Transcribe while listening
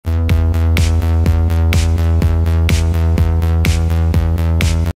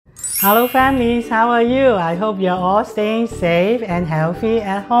Hello families, how are you? I hope you're all staying safe and healthy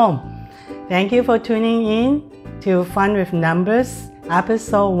at home. Thank you for tuning in to Fun with Numbers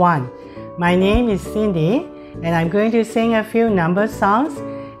episode 1. My name is Cindy and I'm going to sing a few number songs,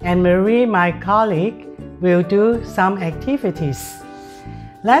 and Marie, my colleague, will do some activities.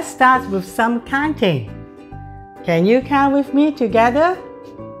 Let's start with some counting. Can you count with me together?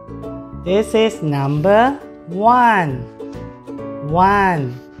 This is number 1.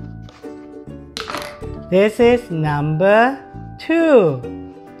 This is number 2.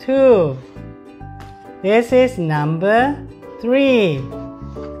 This is number 3.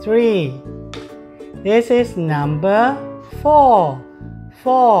 This is number 4.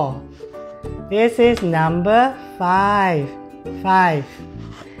 This is number 5.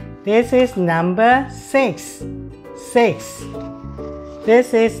 This is number 6.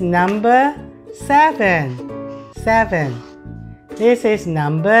 This is number 7. This is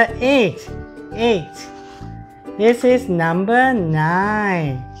number 8. This is number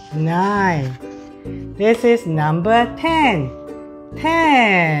 9. This is number 10.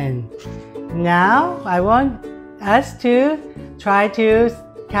 Now I want us to try to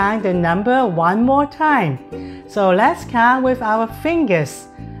count the number one more time. So let's count with our fingers.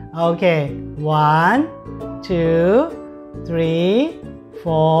 Okay, 1, 2, 3,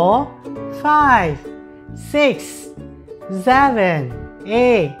 4, 5, 6, 7,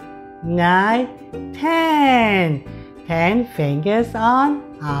 8, 9, 10. 10 fingers on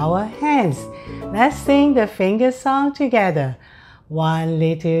our hands. Let's sing the finger song together. 1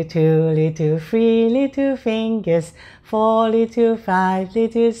 little, 2 little, 3 little fingers, 4 little, 5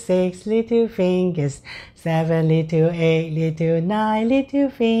 little, 6 little fingers, 7 little, 8 little, 9 little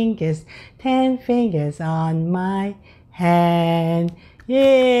fingers, 10 fingers on my hand.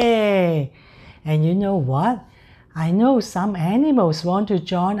 Yay! And you know what? I know some animals want to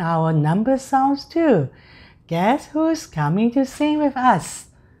join our number songs too. Guess who's coming to sing with us?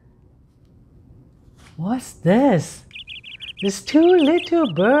 What's this? It's 2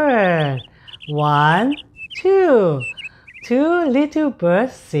 little birds. 1, 2. 2 little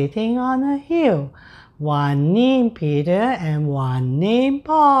birds sitting on a hill. One named Peter and one named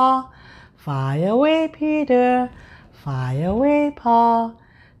Paul. Fly away, Peter. Fly away, Paul.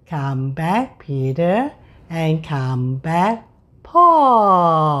 Come back, Peter, and come back,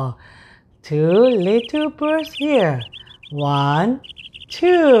 Paul. 2 little birds here. 1,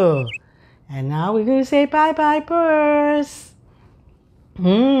 2. And now we're going to say bye-bye, birds.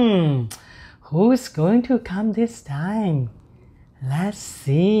 Who's going to come this time? Let's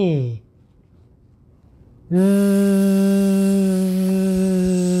see.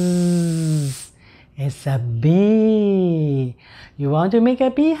 It's a bee. You want to make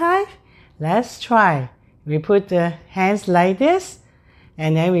a beehive? Let's try. We put the hands like this,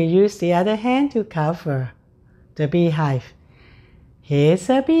 and then we use the other hand to cover the beehive. Here's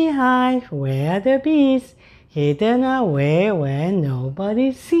a beehive where the bees hidden away where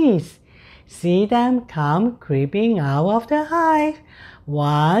nobody sees. See them come creeping out of the hive.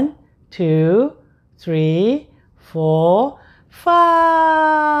 1, 2, 3, 4,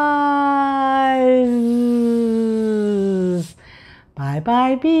 5.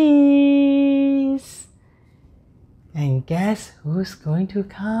 Bye-bye, bees. And guess who's going to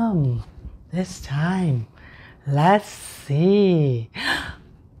come this time? Let's see.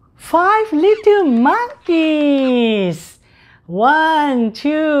 5 little monkeys. 1,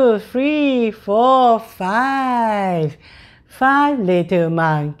 2, 3, 4, 5. 5 little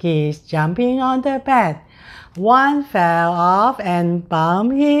monkeys jumping on the bed. One fell off and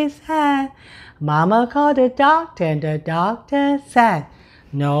bumped his head. Mama called the doctor and the doctor said,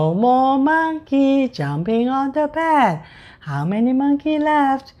 no more monkey jumping on the bed. How many monkeys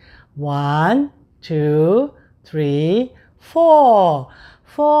left? 1, 2, 3, 4.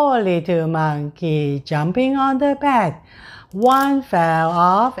 4 little monkeys jumping on the bed. One fell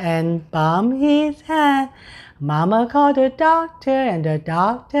off and bumped his head. Mama called the doctor and the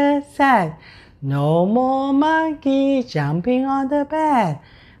doctor said, no more monkey jumping on the bed.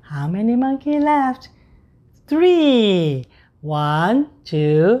 How many monkeys left? 3. 1,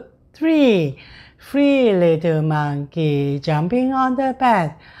 2, 3. 3 little monkeys jumping on the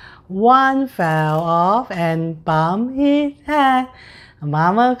bed. One fell off and bumped his head.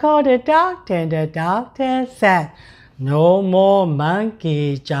 Mama called the doctor and the doctor said, no more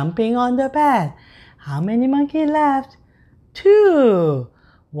monkey jumping on the bed. How many monkeys left? 2.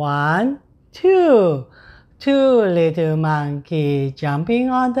 1, 2. 2 little monkeys jumping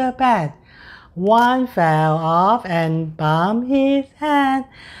on the bed. One fell off and bumped his head.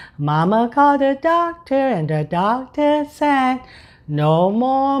 Mama called the doctor and the doctor said, No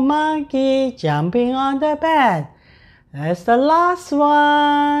more monkey jumping on the bed. That's the last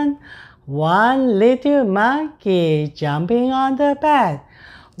one. One little monkey jumping on the bed.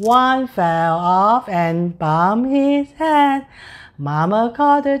 One fell off and bumped his head. Mama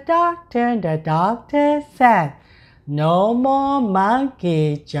called the doctor. The doctor said, no more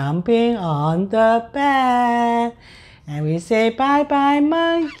monkey jumping on the bed. And we say bye-bye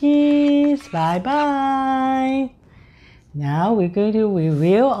monkeys. Bye-bye. Now we're going to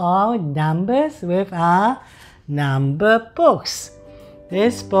review all numbers with our number books.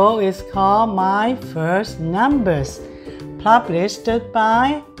 This book is called My First Numbers, published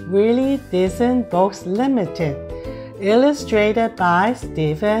by Really Decent Books Limited, illustrated by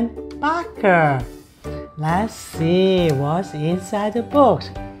Stephen Barker. Let's see what's inside the book.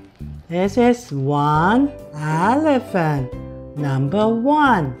 This is 1 elephant, number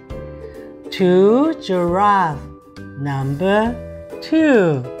 1. 2 giraffe, number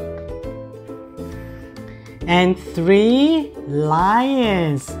 2. And 3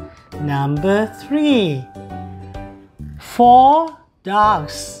 lions, number 3. 4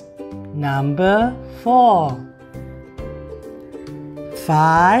 dogs, number 4.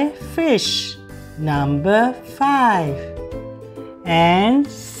 5 fish, number 5. And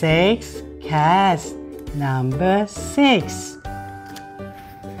 6 cats, number 6.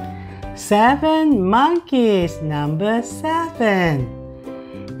 7 monkeys, number 7.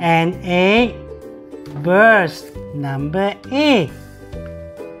 And 8 birds, number 8.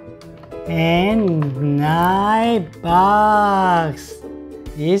 And 9 bugs.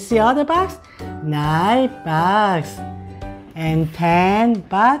 You see all the bugs? 9 bugs. And 10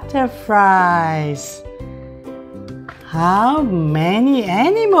 butterflies. How many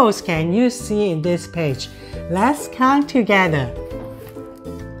animals can you see in this page? Let's count together.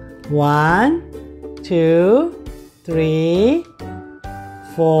 1, 2, 3,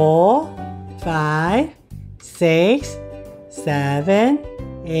 4, 5, 6, 7,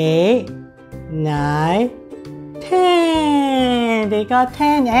 8, 9, 10. They got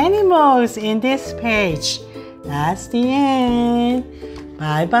 10 animals in this page. That's the end.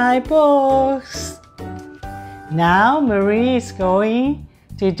 Bye-bye books. Now Marie is going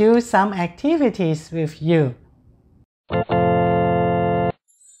to do some activities with you.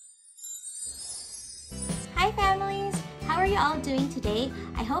 Hi families! How are you all doing today?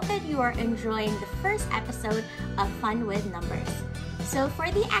 I hope that you are enjoying the first episode of Fun with Numbers. So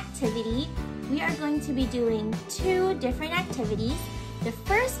for the activity, we are going to be doing 2 different activities. The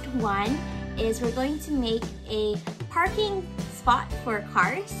first one is we're going to make a parking spot for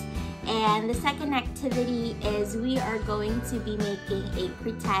cars. And the second activity is we are going to be making a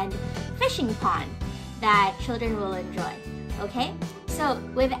pretend fishing pond that children will enjoy. Okay? So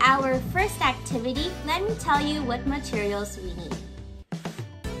with our first activity, let me tell you what materials we need.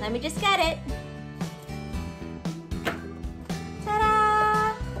 Let me just get it.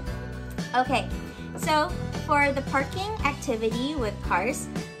 Ta-da! Okay, so for the parking activity with cars,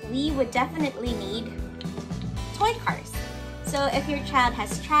 we would definitely need toy cars. So if your child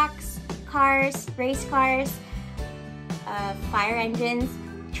has tracks, cars, race cars, fire engines,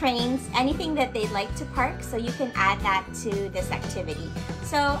 trains, anything that they'd like to park, so you can add that to this activity.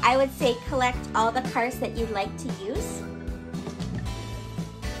 So I would say collect all the cars that you'd like to use.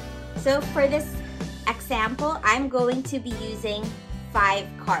 So for this example, I'm going to be using 5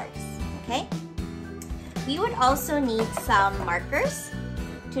 cars, okay? We would also need some markers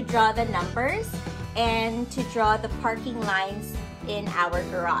to draw the numbers and to draw the parking lines in our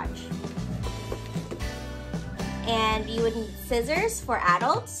garage. And you would need scissors for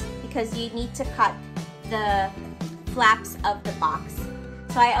adults because you need to cut the flaps of the box.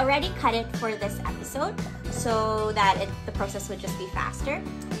 So I already cut it for this episode so that the process would just be faster.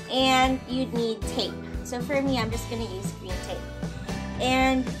 And you'd need tape. So for me, I'm just going to use green tape.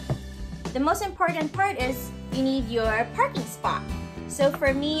 And the most important part is you need your parking spot. So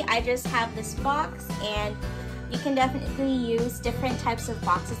for me, I just have this box, and you can definitely use different types of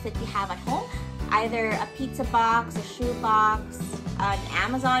boxes that you have at home. Either a pizza box, a shoe box, an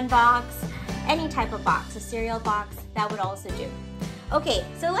Amazon box, any type of box, a cereal box, that would also do. Okay,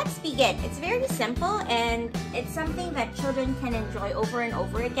 so let's begin. It's very simple, and it's something that children can enjoy over and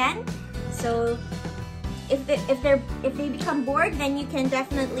over again. So if they become bored, then you can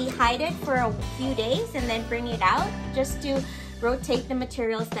definitely hide it for a few days and then bring it out just to rotate the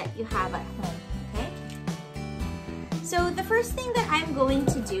materials that you have at home, okay? So the first thing that I'm going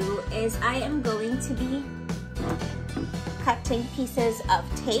to do is I am going to be cutting pieces of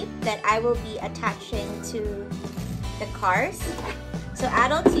tape that I will be attaching to the cars. So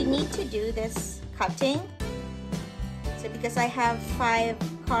adults, you need to do this cutting So because I have 5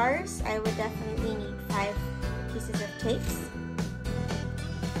 cars, I would definitely need 5 pieces of tapes.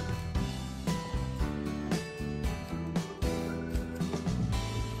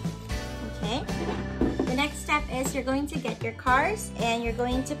 Okay. The next step is you're going to get your cars and you're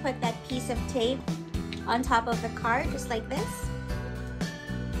going to put that piece of tape on top of the car just like this.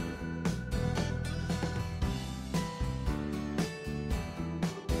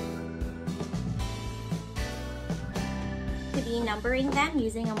 To be numbering them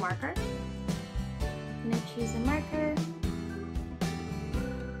using a marker. I'm going to choose a marker.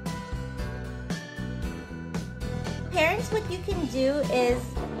 Parents, what you can do is,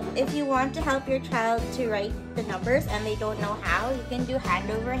 if you want to help your child to write the numbers and they don't know how, you can do hand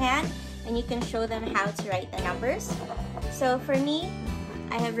over hand and you can show them how to write the numbers. So for me,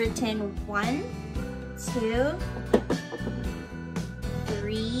 I have written 1, 2,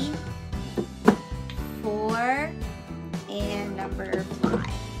 3, 4, and number 5.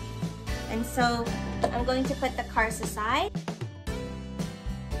 And so I'm going to put the cars aside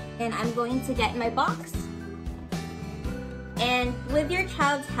and I'm going to get my box. And with your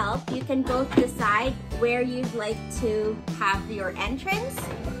child's help, you can both decide where you'd like to have your entrance.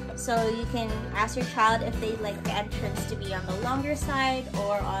 So you can ask your child if they'd like the entrance to be on the longer side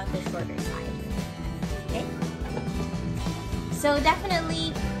or on the shorter side. Okay? So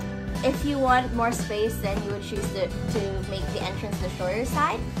definitely, if you want more space, then you would choose to make the entrance the shorter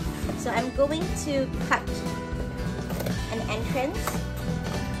side. So I'm going to cut an entrance.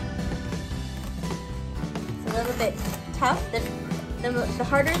 It's a little bit tough. The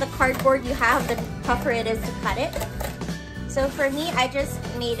harder the cardboard you have, the tougher it is to cut it. So for me, I just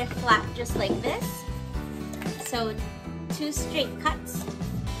made a flap just like this. So 2 straight cuts,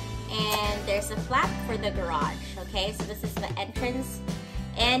 and there's a flap for the garage. Okay, so this is the entrance.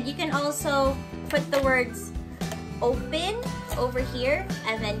 And you can also put the words open over here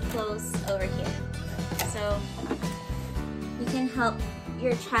and then close over here. So you can help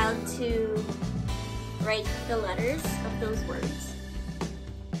your child to write the letters of those words.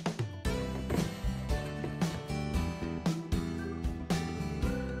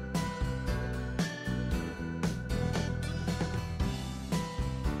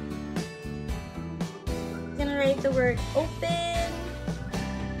 I'm gonna write the word open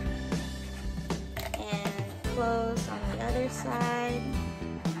and close on the other side.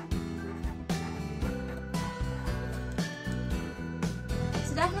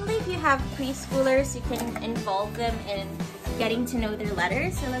 So definitely, if you have preschoolers, you can involve them in getting to know their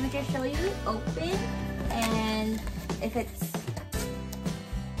letters. So let me just show you. Open, and if it's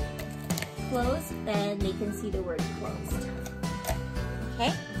closed, then they can see the word closed.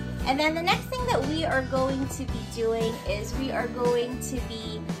 Okay? And then the next thing that we are going to be doing is we are going to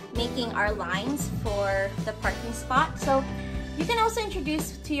be making our lines for the parking spot. So you can also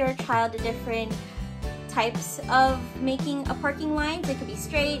introduce to your child the different types of making a parking line. It could be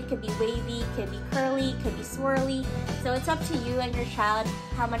straight, it could be wavy, it could be curly, it could be swirly. So it's up to you and your child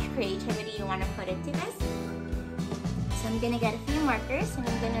how much creativity you want to put into this. So I'm gonna get a few markers and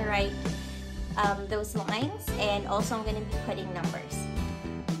I'm gonna write those lines, and also I'm gonna be putting numbers.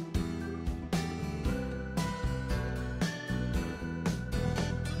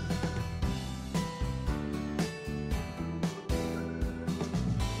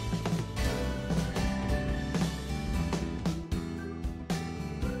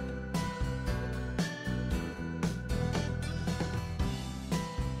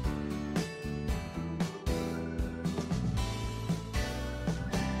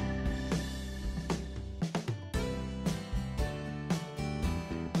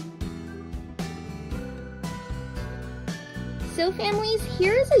 So families,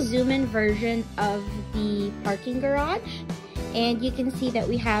 here is a zoom-in version of the parking garage, and you can see that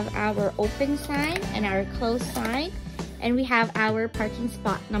we have our open sign and our closed sign, and we have our parking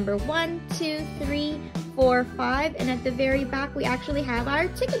spot number 1, 2, 3, 4, 5, and at the very back we actually have our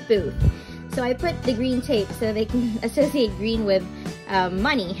ticket booth. So I put the green tape so they can associate green with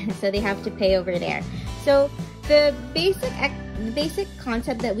money, so they have to pay over there. So the basic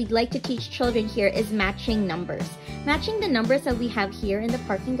concept that we'd like to teach children here is matching numbers. Matching the numbers that we have here in the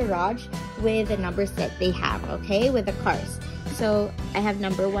parking garage with the numbers that they have, okay, with the cars. So I have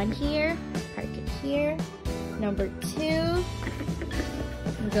number 1 here, park it here. Number 2,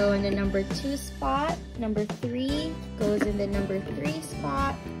 go in the number 2 spot. Number 3 goes in the number 3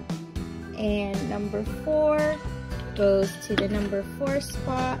 spot. And number 4 goes to the number 4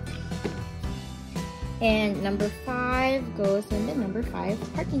 spot. And number 5 goes in the number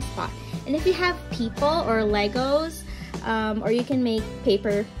 5 parking spot. And if you have people or Legos, or you can make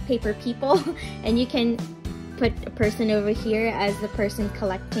paper people, and you can put a person over here as the person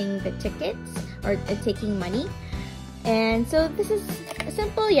collecting the tickets or taking money. And so this is a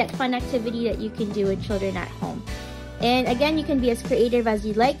simple yet fun activity that you can do with children at home. And again, you can be as creative as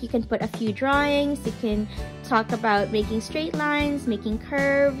you like. You can put a few drawings, you can talk about making straight lines, making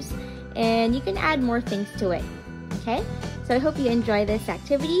curves, and you can add more things to it, okay? So I hope you enjoy this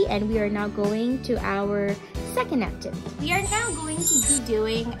activity, and we are now going to our second activity. We are now going to be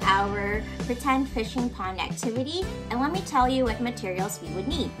doing our pretend fishing pond activity, and let me tell you what materials we would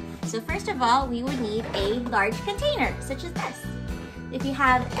need. So first of all, we would need a large container, such as this. If you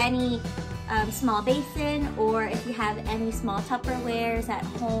have any small basin, or if you have any small Tupperwares at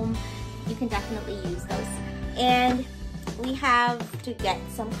home, you can definitely use those. And we have to get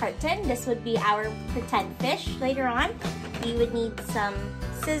some carton. This would be our pretend fish later on. You would need some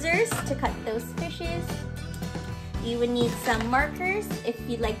scissors to cut those fishes. You would need some markers if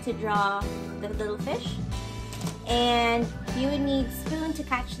you'd like to draw the little fish. And you would need spoon to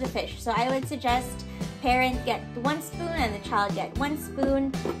catch the fish. So I would suggest parent get 1 spoon and the child get 1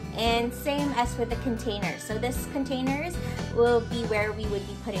 spoon, and same as for the container. So this containers will be where we would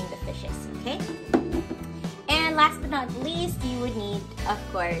be putting the fishes, okay? And last but not least, you would need, of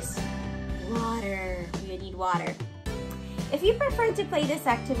course, water. You would need water. If you prefer to play this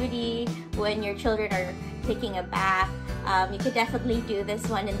activity when your children are taking a bath, you could definitely do this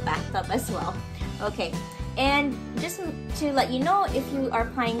one in the bathtub as well. Okay, and just to let you know, if you are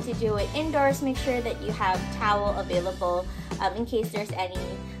planning to do it indoors, make sure that you have towel available in case there's any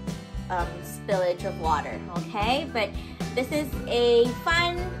spillage of water, okay? But this is a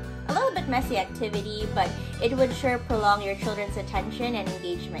fun, a little bit messy activity, but it would sure prolong your children's attention and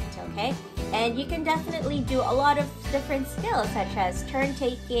engagement, okay? And you can definitely do a lot of different skills, such as turn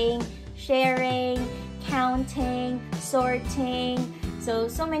taking, sharing, counting, sorting.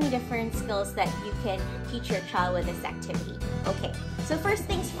 So many different skills that you can teach your child with this activity. Okay, so first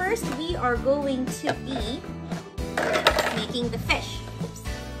things first, we are going to be making the fish. Oops.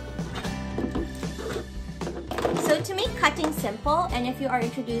 So to make cutting simple, and if you are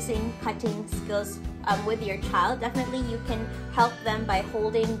introducing cutting skills with your child, definitely you can help them by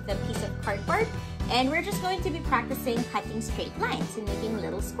holding the piece of cardboard. And we're just going to be practicing cutting straight lines and making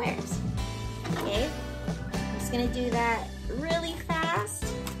little squares. Okay, I'm just gonna do that really fast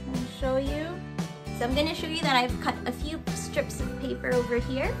and show you. So I'm gonna show you that I've cut a few strips of paper over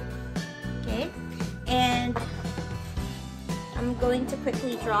here. Okay, and I'm going to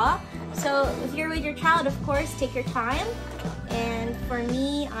quickly draw. So if you're with your child, of course, take your time. And for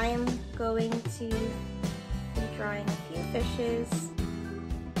me, I'm going to be drawing a few fishes.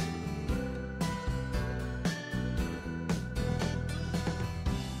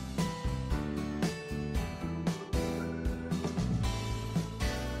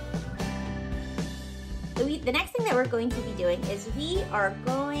 The next thing that we're going to be doing is we are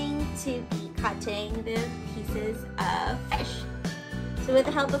going to be cutting the pieces of fish. So with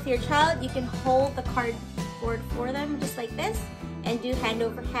the help of your child, you can hold the cardboard for them just like this, and do hand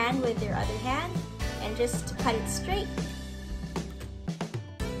over hand with your other hand, and just cut it straight.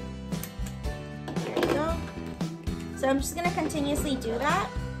 There you go. So I'm just gonna continuously do that.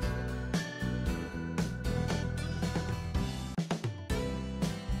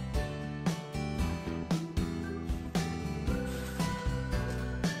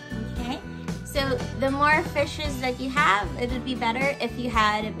 So the more fishes that you have, it would be better if you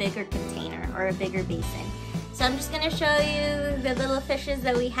had a bigger container or a bigger basin. So I'm just going to show you the little fishes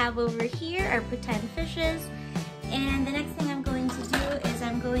that we have over here, our pretend fishes. And the next thing I'm going to do is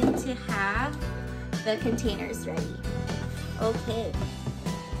I'm going to have the containers ready. Okay.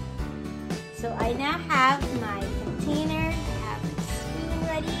 So I now have my container, I have the spoon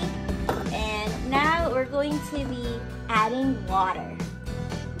ready, and now we're going to be adding water.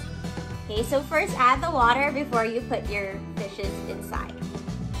 Okay, so first add the water before you put your fishes inside.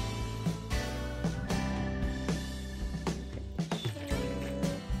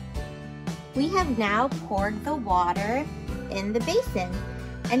 We have now poured the water in the basin,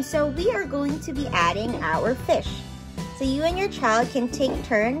 and so we are going to be adding our fish. So you and your child can take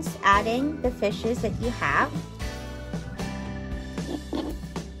turns adding the fishes that you have.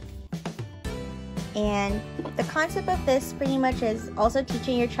 And the concept of this pretty much is also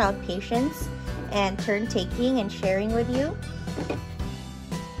teaching your child patience and turn taking and sharing with you.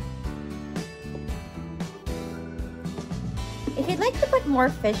 If you'd like to put more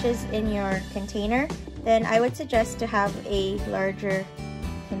fishes in your container, then I would suggest to have a larger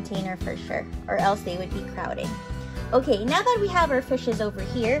container for sure, or else they would be crowding. Okay, now that we have our fishes over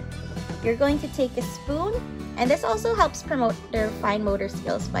here, you're going to take a spoon, and this also helps promote their fine motor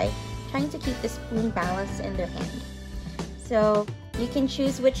skills by trying to keep the spoon balanced in their hand. So you can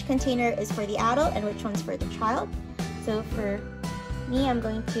choose which container is for the adult and which one's for the child. So for me, I'm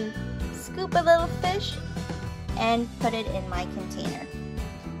going to scoop a little fish and put it in my container.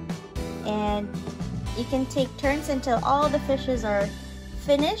 And you can take turns until all the fishes are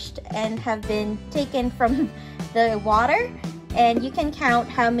finished and have been taken from the water, and you can count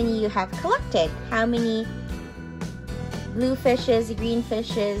how many you have collected, how many blue fishes, green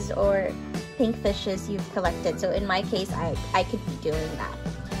fishes, or pink fishes you've collected. So in my case, I could be doing that.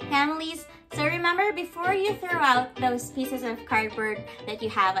 Families, so remember, before you throw out those pieces of cardboard that you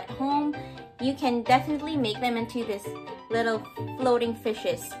have at home, you can definitely make them into this little floating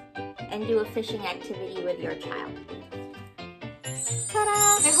fishes and do a fishing activity with your child.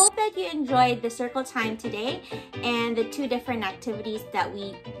 Ta-da! I hope that you enjoyed the circle time today and the 2 different activities that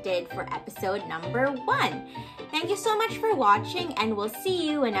we did for episode number 1. Thank you so much for watching, and we'll see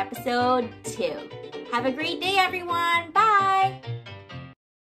you in episode 2. Have a great day, everyone!